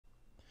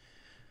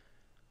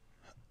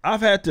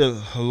I've had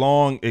to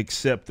long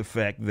accept the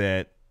fact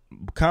that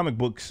comic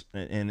books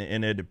and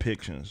their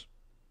depictions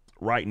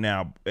right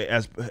now,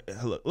 as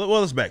well,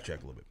 let's backtrack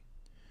a little bit.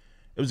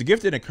 It was a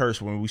gift and a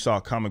curse when we saw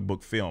comic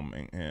book film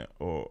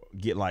or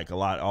get like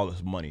all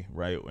this money,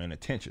 right, and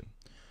attention.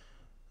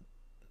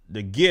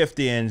 The gift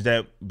ends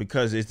that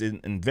because it's an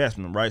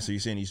investment, right? So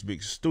you're seeing these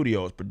big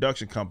studios,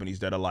 production companies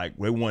that are like,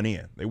 they want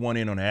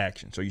in on the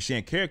action. So you're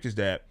seeing characters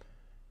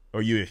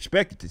or you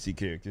expected to see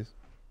characters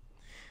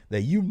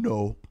that you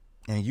know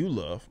and you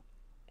love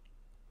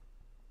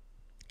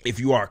if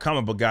you are a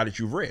comic book guy that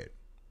you've read,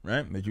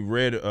 right? That you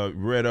read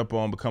up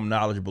on, become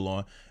knowledgeable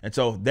on. And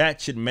so that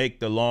should make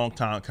the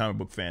long-time comic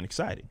book fan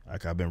exciting.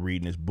 Like, I've been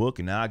reading this book,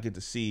 and now I get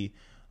to see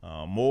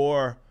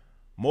more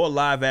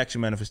live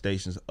action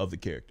manifestations of the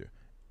character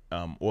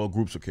or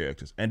groups of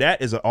characters. And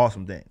that is an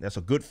awesome thing. That's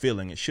a good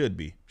feeling. It should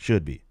be.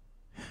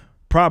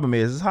 Problem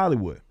is, it's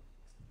Hollywood.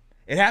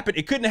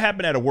 It couldn't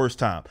happen at a worse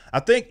time. I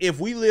think if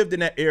we lived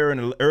in that era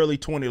in the early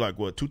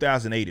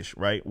 2008-ish,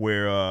 right?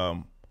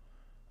 Where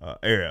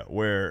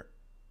where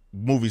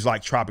movies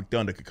like Tropic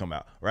Thunder could come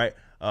out, right?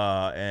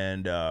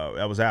 And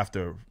that was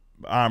after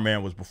Iron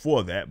Man was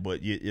before that,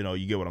 but you know,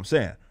 you get what I'm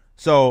saying.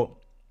 So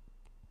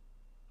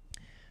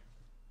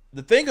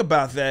the thing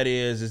about that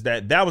is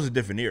that was a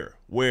different era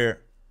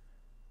where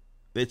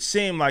it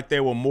seemed like they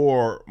were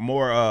more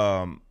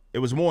it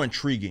was more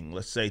intriguing,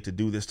 let's say, to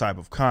do this type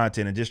of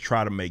content and just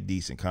try to make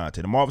decent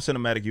content. The Marvel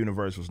Cinematic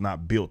Universe was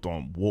not built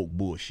on woke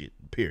bullshit,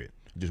 period.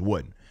 It just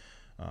wasn't.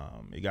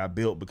 It got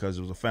built because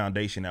it was a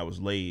foundation that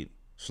was laid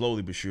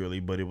slowly but surely,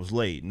 but it was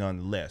laid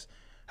nonetheless.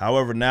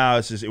 However, now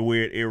it's just a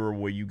weird era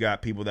where you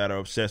got people that are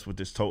obsessed with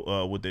this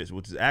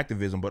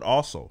activism, but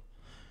also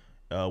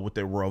with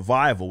the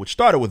revival, which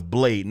started with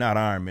Blade, not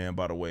Iron Man,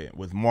 by the way,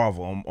 with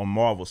Marvel on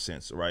Marvel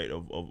sense, right,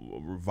 of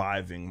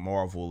reviving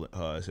Marvel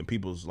and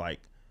people's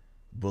like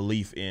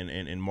belief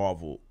in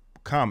Marvel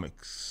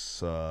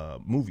comics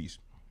movies.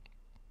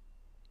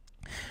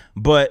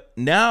 But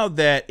now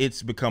that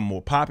it's become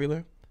more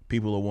popular,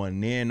 people are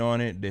wanting in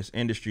on it. This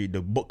industry,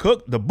 the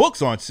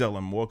books aren't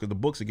selling more because the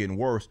books are getting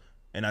worse,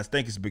 and I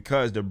think it's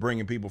because they're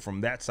bringing people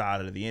from that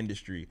side of the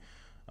industry,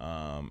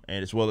 and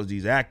as well as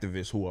these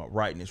activists who are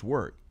writing this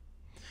work.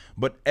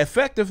 But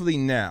effectively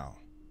now,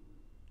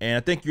 and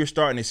I think you're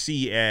starting to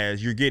see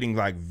as you're getting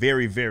like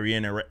very, very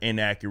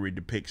inaccurate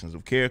depictions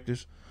of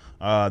characters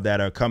that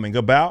are coming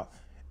about,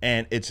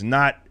 and it's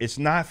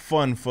not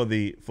fun for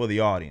the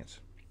audience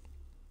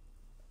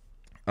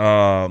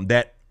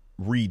that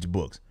reads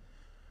books.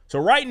 So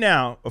right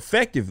now,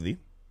 effectively,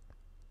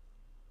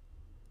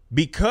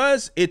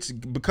 because it's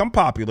become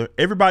popular,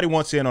 everybody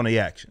wants in on the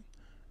action.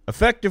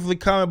 Effectively,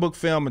 comic book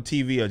film and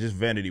TV are just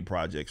vanity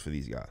projects for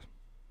these guys.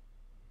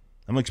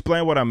 I'm gonna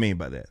explain what I mean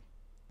by that.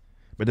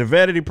 But they're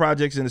vanity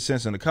projects in the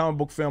sense in the comic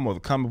book film or the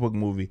comic book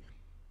movie,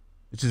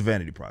 it's just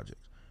vanity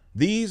projects.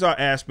 These are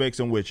aspects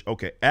in which,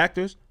 okay,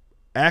 actors,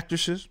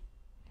 actresses,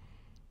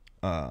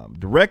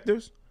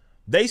 directors,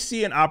 they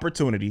see an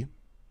opportunity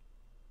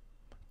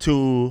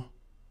to,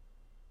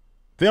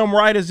 film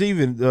writers,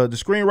 even the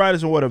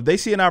screenwriters or whatever, they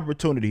see an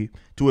opportunity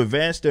to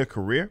advance their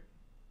career.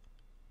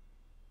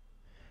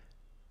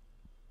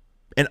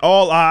 And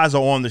all eyes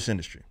are on this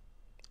industry.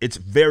 It's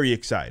very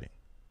exciting.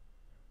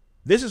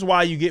 This is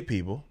why you get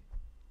people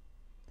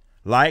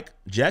like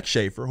Jack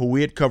Schaefer, who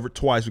we had covered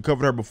twice. We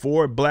covered her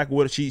before, Black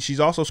Widow. She's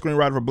also a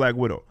screenwriter for Black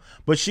Widow,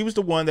 but she was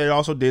the one that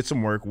also did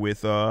some work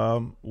with the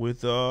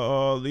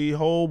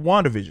whole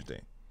WandaVision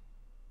thing.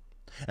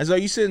 And so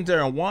you sitting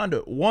there and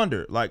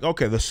wonder, like,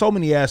 okay, there's so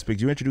many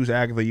aspects. You introduce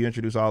Agatha, you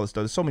introduce all this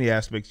stuff. There's so many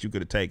aspects you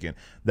could have taken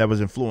that was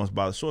influenced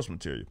by the source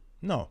material.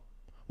 No,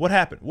 what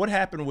happened? What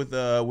happened with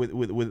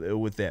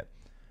that?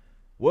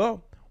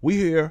 Well, we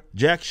hear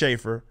Jack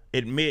Schaefer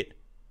admit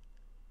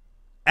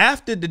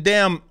after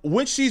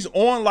when she's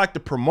on like the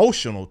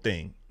promotional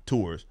thing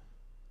tours,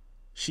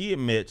 she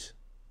admits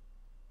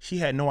she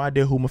had no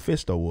idea who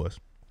Mephisto was.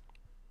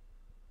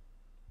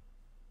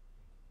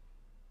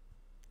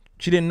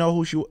 She didn't know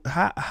who she was.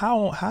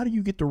 How do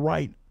you get to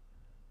write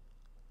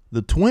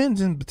the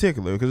twins in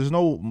particular? Because there's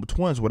no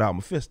twins without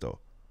Mephisto.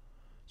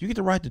 You get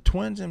to write the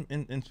twins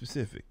in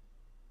specific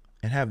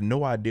and have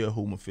no idea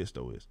who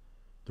Mephisto is.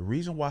 The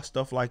reason why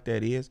stuff like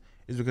that is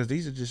because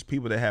these are just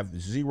people that have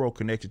zero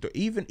connection to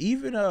even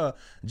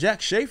Jack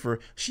Schaefer.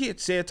 She had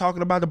said,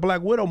 talking about the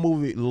Black Widow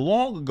movie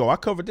long ago. I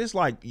covered this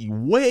like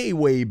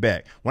way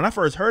back when I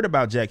first heard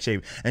about Jack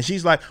Schaefer, and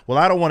she's like, well,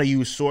 I don't want to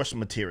use source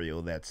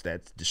material that's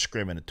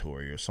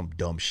discriminatory or some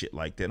dumb shit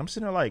like that. I'm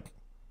sitting there like,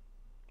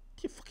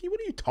 what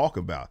are you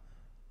talking about?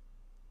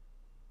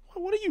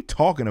 What are you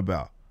talking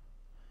about?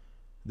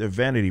 They're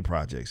vanity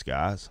projects,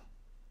 guys.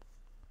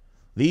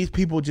 These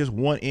people just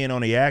want in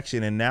on the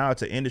action, and now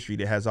it's an industry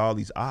that has all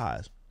these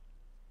eyes.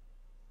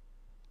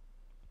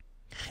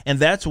 And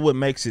that's what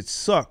makes it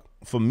suck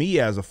for me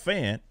as a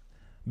fan,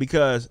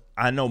 because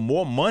I know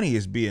more money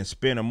is being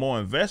spent and more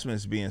investment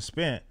is being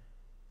spent.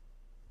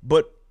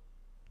 But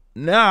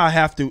now I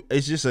have to,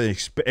 it's just an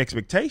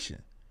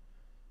expectation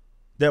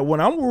that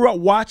when I'm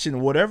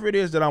watching whatever it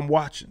is that I'm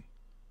watching,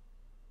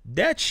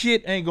 That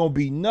shit ain't gonna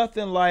be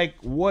nothing like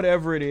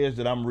whatever it is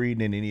that I'm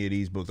reading in any of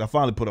these books. I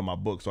finally put on my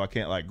book, so I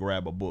can't like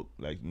grab a book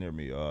like near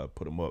me,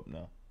 put them up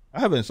now.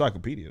 I have an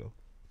encyclopedia though.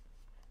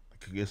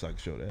 I guess I can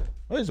show that.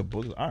 Oh, there's a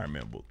book, it's an Iron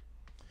Man book.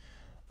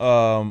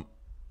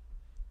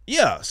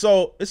 Yeah,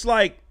 so it's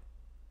like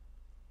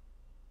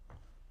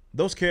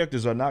those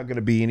characters are not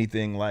gonna be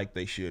anything like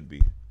they should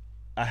be.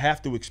 I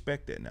have to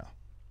expect that now.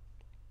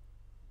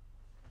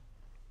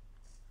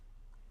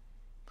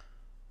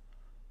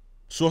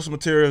 Source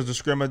material is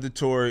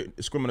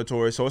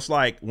discriminatory. So it's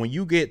like when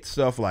you get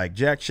stuff like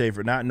Jack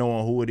Schaefer not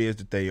knowing who it is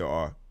that they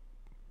are.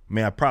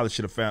 Man, I probably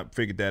should have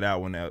figured that out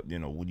when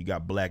when you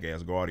got black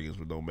ass guardians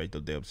who don't make the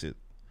damn shit.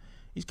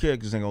 These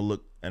characters ain't gonna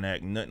look and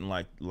act nothing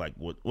like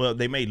what. Well,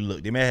 they may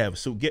look. They may have a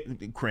suit.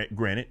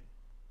 Granted,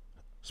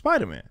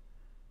 Spider-Man.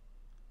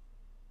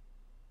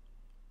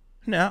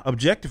 Now,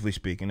 objectively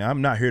speaking, now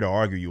I'm not here to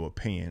argue your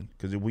opinion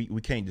because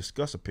we can't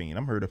discuss opinion.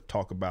 I'm here to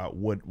talk about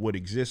what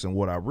exists and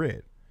what I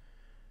read.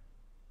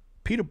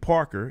 Peter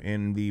Parker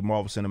in the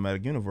Marvel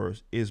Cinematic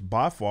Universe is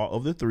by far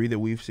of the three that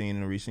we've seen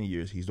in recent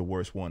years, he's the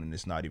worst one, and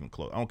it's not even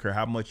close. I don't care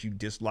how much you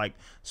dislike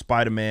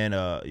Spider-Man,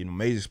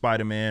 Amazing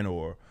Spider-Man,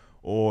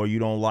 or you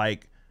don't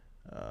like,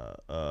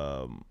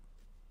 Sam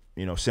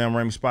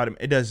Raimi Spider-Man.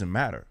 It doesn't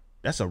matter.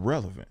 That's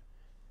irrelevant.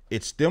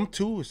 It's them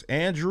two. It's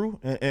Andrew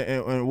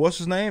and what's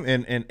his name,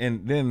 and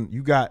then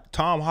you got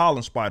Tom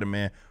Holland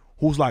Spider-Man,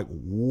 who's like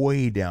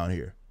way down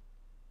here.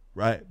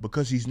 Right?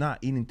 Because he's not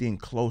anything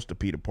close to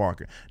Peter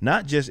Parker.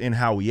 Not just in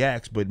how he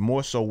acts, but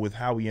more so with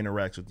how he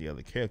interacts with the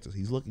other characters.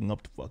 He's looking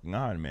up to fucking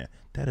Iron Man.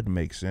 That doesn't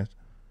make sense.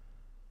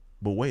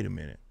 But wait a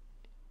minute.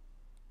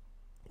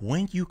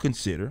 When you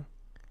consider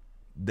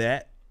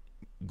that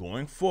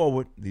going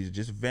forward, these are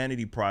just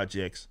vanity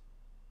projects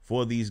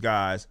for these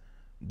guys,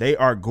 they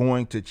are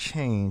going to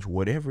change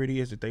whatever it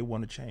is that they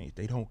want to change.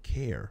 They don't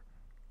care.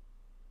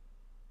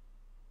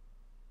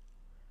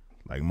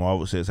 Like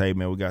Marvel says, hey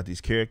man, we got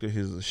these characters.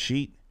 Here's a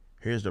sheet.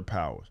 Here's their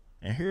powers.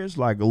 And here's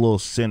like a little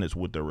sentence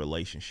with their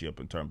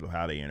relationship in terms of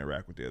how they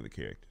interact with the other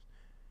characters.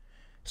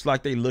 It's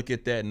like they look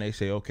at that and they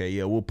say, okay,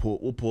 yeah, we'll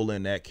pull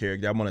in that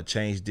character. I'm gonna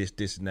change this,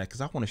 and that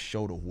because I want to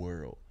show the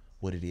world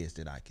what it is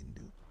that I can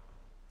do.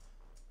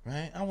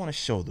 Right? I want to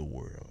show the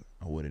world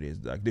what it is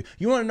that I can do.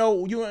 You wanna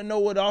know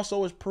what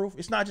also is proof?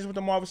 It's not just with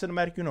the Marvel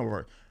Cinematic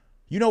Universe.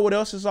 You know what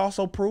else is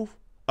also proof?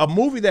 A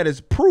movie that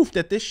is proof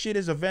that this shit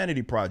is a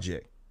vanity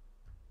project.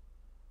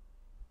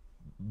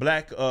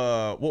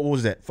 What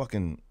was that?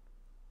 Fucking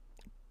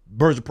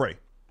Birds of Prey.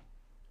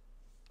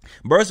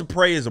 Birds of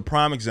Prey is a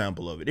prime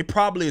example of it. It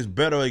probably is a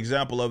better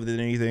example of it than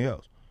anything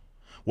else.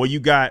 Well,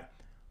 you got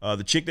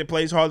the chick that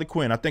plays Harley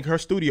Quinn. I think her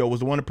studio was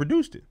the one that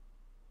produced it.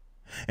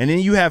 And then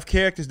you have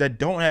characters that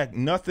don't act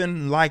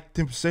nothing like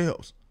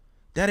themselves.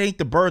 That ain't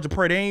the Birds of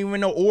Prey. They ain't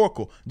even no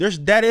Oracle.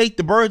 That ain't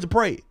the Birds of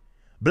Prey.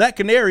 Black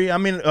Canary, I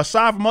mean,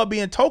 aside from her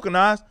being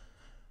tokenized,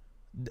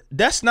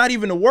 that's not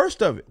even the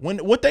worst of it.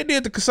 What they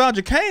did to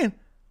Cassandra Cain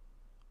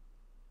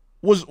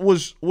was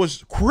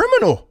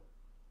criminal.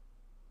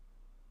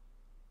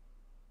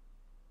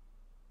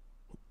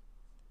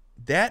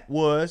 That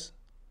was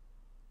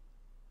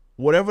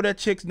whatever that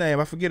chick's name.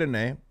 I forget her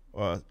name.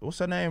 What's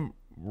her name?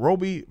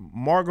 Robbie,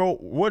 Margot,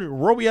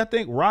 Robbie, I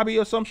think, Robbie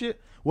or some shit.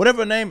 Whatever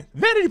her name,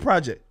 vanity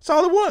project. That's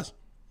all it was.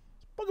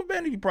 Fucking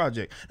vanity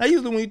project. Now,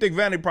 usually when you think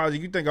vanity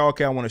project, you think, oh,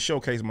 okay, I want to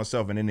showcase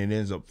myself, and then it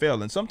ends up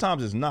failing.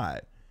 Sometimes it's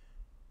not.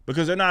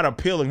 Because they're not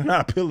appealing. They're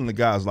not appealing to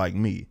guys like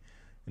me.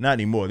 Not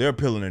anymore. They're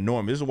appealing to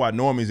normies. This is why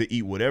normies that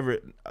eat whatever.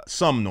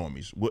 Some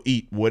normies will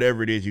eat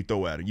whatever it is you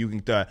throw at them. You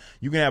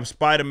can have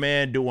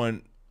Spider-Man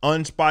doing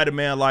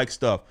un-Spider-Man like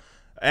stuff,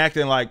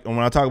 acting like, when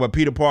I talk about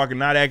Peter Parker,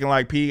 not acting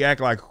like P,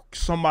 acting like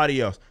somebody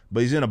else.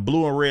 But he's in a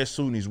blue and red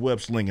suit and he's web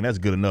slinging. That's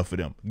good enough for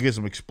them. Get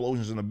some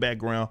explosions in the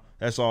background.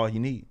 That's all you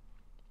need.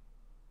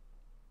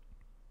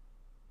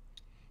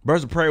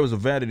 Birds of Prey was a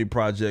vanity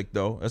project,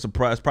 though. That's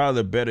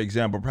probably a better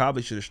example.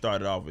 Probably should have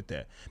started off with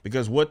that.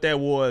 Because what that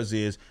was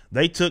is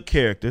they took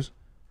characters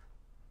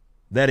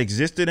that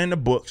existed in the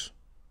books,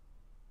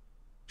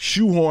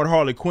 shoehorned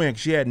Harley Quinn.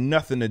 She had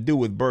nothing to do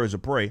with Birds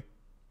of Prey,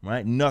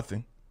 right?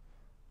 Nothing.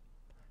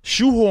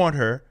 Shoehorned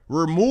her,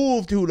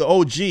 removed who the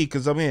OG,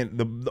 because I mean,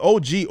 the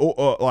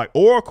OG, like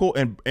Oracle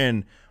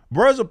and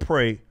Birds of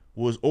Prey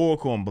was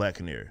Oracle and Black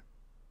Canary.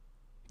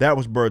 That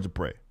was Birds of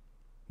Prey.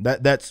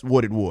 That's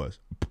what it was.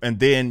 And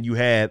then you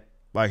had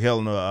like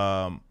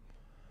Helena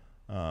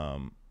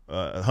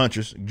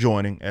Huntress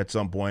joining at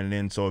some point. And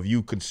then so if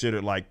you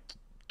consider like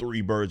 3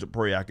 Birds of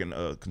Prey, I can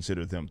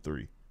consider them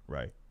 3,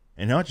 right?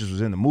 And Huntress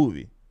was in the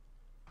movie.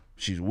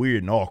 She's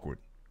weird and awkward.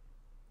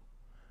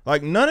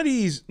 Like none of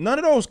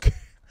those,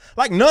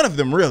 like none of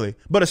them really,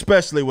 but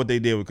especially what they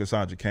did with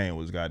Cassandra Cain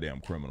was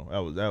goddamn criminal.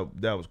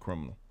 That was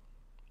criminal.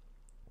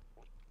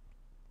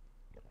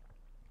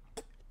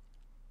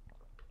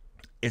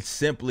 It's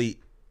simply,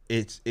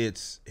 it's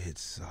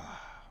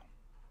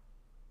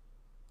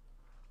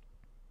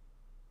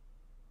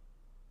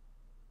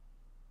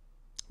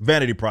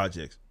vanity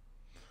projects.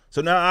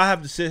 So now I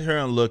have to sit here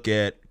and look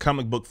at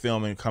comic book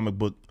film and comic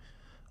book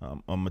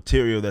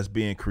material that's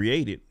being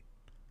created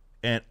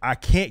And I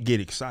can't get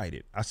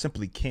excited. I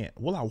simply can't.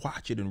 Will I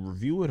watch it and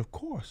review it? Of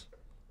course.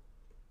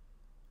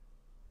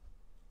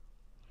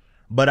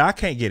 But I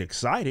can't get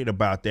excited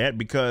about that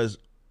because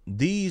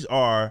these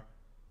are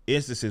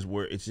instances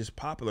where it's just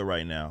popular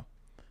right now.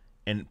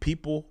 And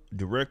people,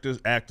 directors,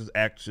 actors,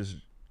 actresses,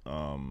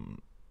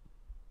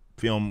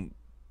 film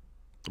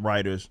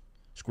writers,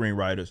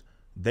 screenwriters,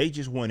 they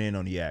just went in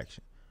on the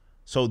action.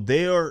 So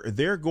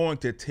they're going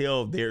to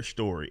tell their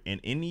story. And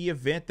in the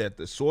event that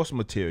the source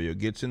material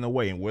gets in the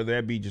way, and whether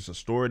that be just a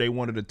story they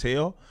wanted to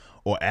tell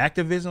or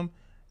activism,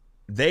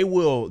 they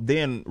will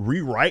then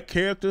rewrite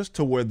characters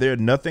to where they're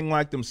nothing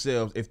like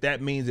themselves, if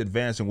that means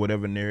advancing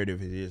whatever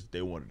narrative it is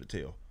they wanted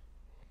to tell.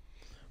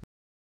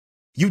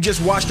 You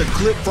just watched a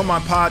clip from my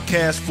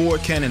podcast, For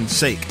Canon's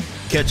Sake.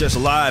 Catch us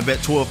live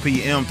at 12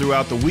 p.m.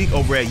 throughout the week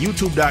over at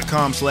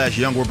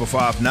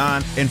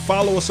youtube.com/YoungRipper59 and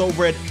follow us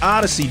over at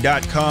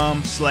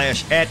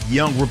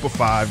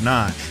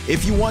odyssey.com/@YoungRipper59.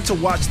 If you want to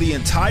watch the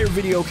entire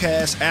video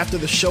cast after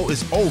the show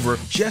is over,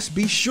 just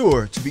be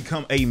sure to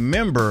become a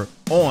member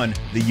on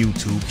the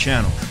YouTube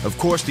channel. Of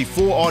course, the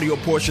full audio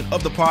portion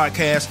of the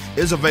podcast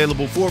is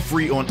available for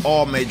free on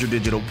all major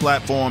digital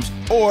platforms,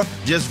 or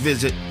just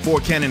visit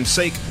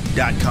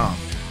forcanonsake.com.